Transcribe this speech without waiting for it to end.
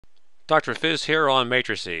Dr. Fizz here on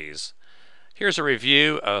Matrices. Here's a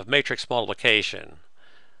review of matrix multiplication.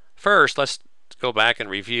 First, let's go back and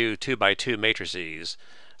review 2 by 2 matrices.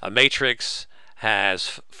 A matrix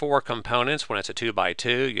has 4 components. When it's a 2 by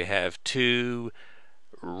 2, you have 2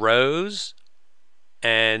 rows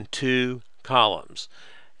and 2 columns.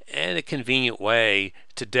 And a convenient way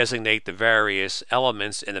to designate the various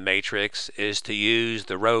elements in the matrix is to use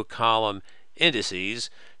the row-column indices.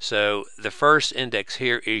 So the first index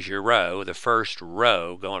here is your row, the first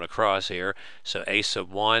row going across here. So A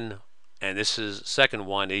sub 1, and this is second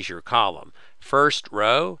one is your column. First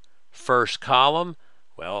row, first column.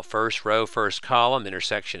 Well, first row, first column,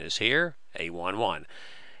 intersection is here, A11.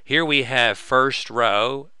 Here we have first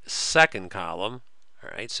row, second column. All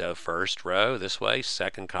right, so first row this way,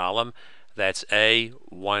 second column, that's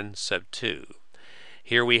A1 sub 2.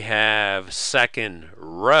 Here we have second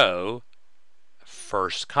row,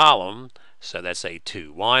 first column, so that's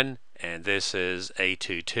A21, and this is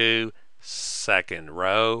A22, second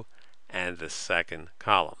row, and the second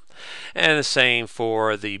column. And the same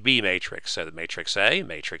for the B matrix. So the matrix A,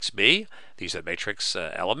 matrix B, these are matrix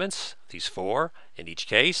elements, these 4 in each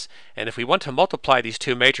case. And if we want to multiply these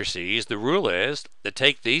 2 matrices, the rule is to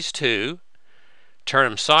take these 2, turn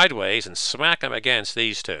them sideways, and smack them against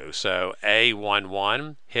these 2. So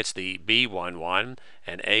A11 hits the B11,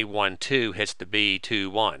 and A12 hits the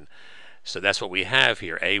B21. So that's what we have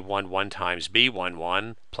here, A11 times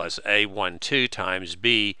B11 plus A12 times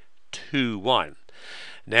B21.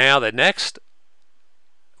 Now the next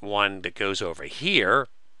one that goes over here,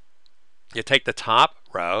 you take the top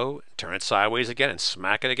row, turn it sideways again, and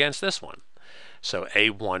smack it against this one. So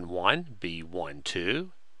A11, B12,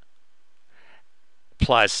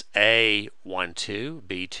 plus A12,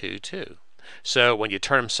 B22. So when you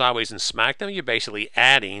turn them sideways and smack them, you're basically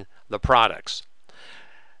adding the products.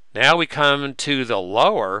 Now we come to the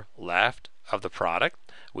lower left of the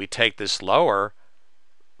product. We take this lower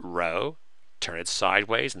row, turn it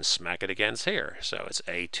sideways, and smack it against here. So it's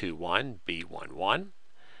A21, B11,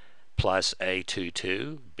 plus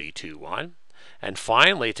A22, B21. And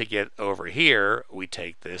finally, to get over here, we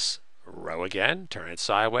take this row again, turn it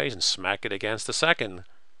sideways, and smack it against the second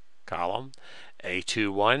column,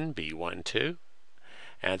 A21, B12,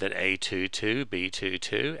 and then A22,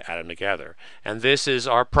 B22, add them together. And this is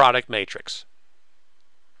our product matrix.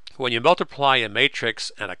 When you multiply a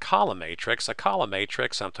matrix and a column matrix,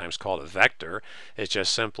 sometimes called a vector, is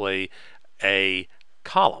just simply a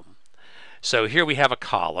column. So here we have a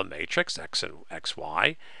column matrix, X and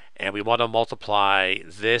XY, and we want to multiply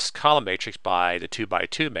this column matrix by the 2 by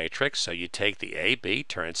 2 matrix. So you take the AB,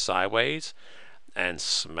 turn it sideways, and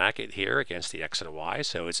smack it here against the X and Y.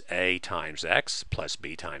 So it's A times X plus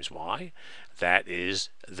B times Y. That is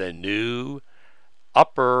the new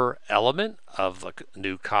upper element of the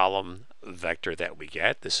new column vector that we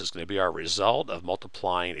get. This is going to be our result of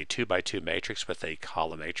multiplying a 2 by 2 matrix with a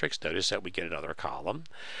column matrix. Notice that we get another column.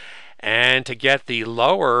 And to get the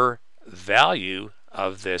lower value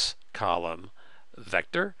of this column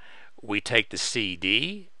vector, we take the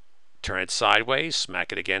CD, turn it sideways,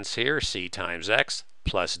 smack it against here, C times X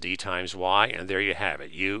plus D times Y, and there you have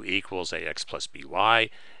it. U equals AX plus BY,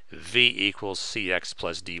 V equals CX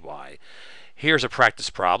plus DY. Here's a practice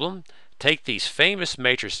problem. Take these famous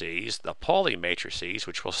matrices, the Pauli matrices,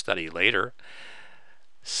 which we'll study later,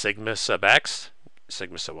 sigma sub x,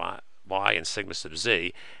 sigma sub y, and sigma sub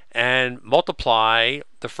z, and multiply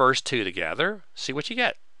the first 2 together, see what you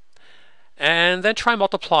get. And then try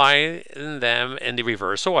multiplying them in the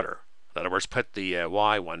reverse order. In other words, put the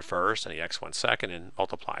y one first and the x one second and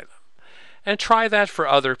multiply them. And try that for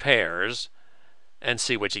other pairs and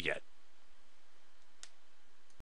see what you get.